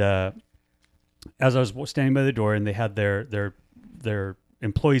 and as I was standing by the door, and they had their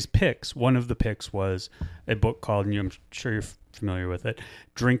employees' picks. One of the picks was a book called, and I'm sure you're familiar with it,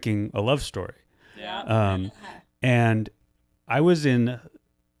 "Drinking a Love Story." Yeah. And I was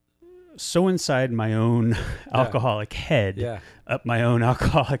so inside my own alcoholic head, up my own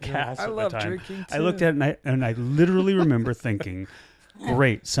alcoholic ass I at love the time. drinking, I looked at it and I literally remember thinking,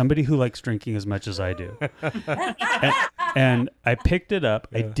 great, somebody who likes drinking as much as I do. and I picked it up.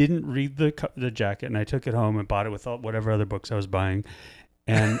 I didn't read the jacket, and I took it home and bought it with whatever other books I was buying.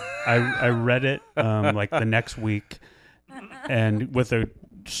 And I read it like the next week, and with a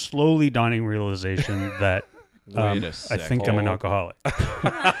slowly dawning realization that Wait a I sec. think I'm an alcoholic.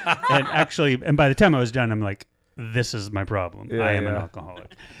 and by the time I was done, I'm like, this is my problem. I am an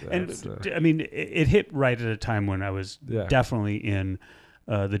alcoholic. I mean, it hit right at a time when I was definitely in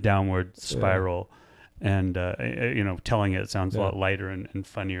the downward spiral. And, telling it sounds a lot lighter and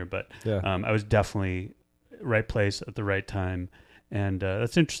funnier, but I was definitely right place at the right time. And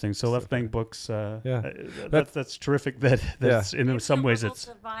that's interesting. So Left Bank Books, that's terrific. That's in some ways it's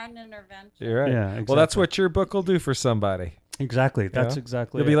divine intervention. You're right. Yeah, exactly. Well, that's what your book will do for somebody. Exactly. That's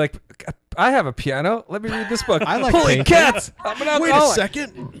exactly. You'll be like, I have a piano. Let me read this book. I like Holy painting. cats! I'm an Wait a alcoholic.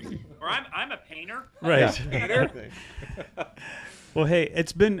 second. Or I'm a painter. Right. Well, hey,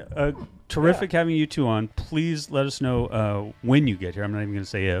 it's been terrific having you two on. Please let us know when you get here. I'm not even going to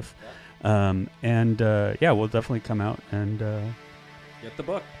say if. We'll definitely come out and Get the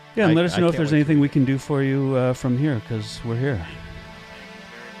book. and let us I know if can't there's wait. anything we can do for you from here, because we're here.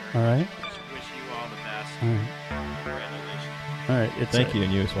 All right. Wish you all the best. All right. Congratulations. All right. Thank you,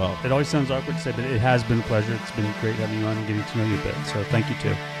 and you as well. It always sounds awkward to say, but it has been a pleasure. It's been great having you on and getting to know you a bit. So thank you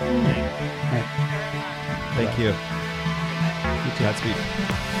too. Thank you. You too. Godspeed.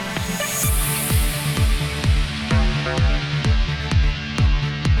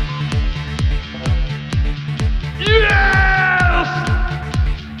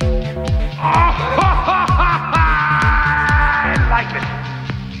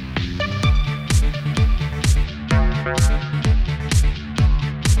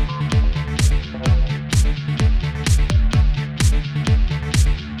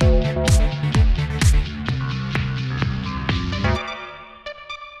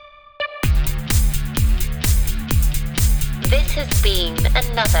 This has been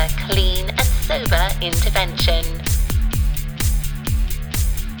another clean and sober intervention.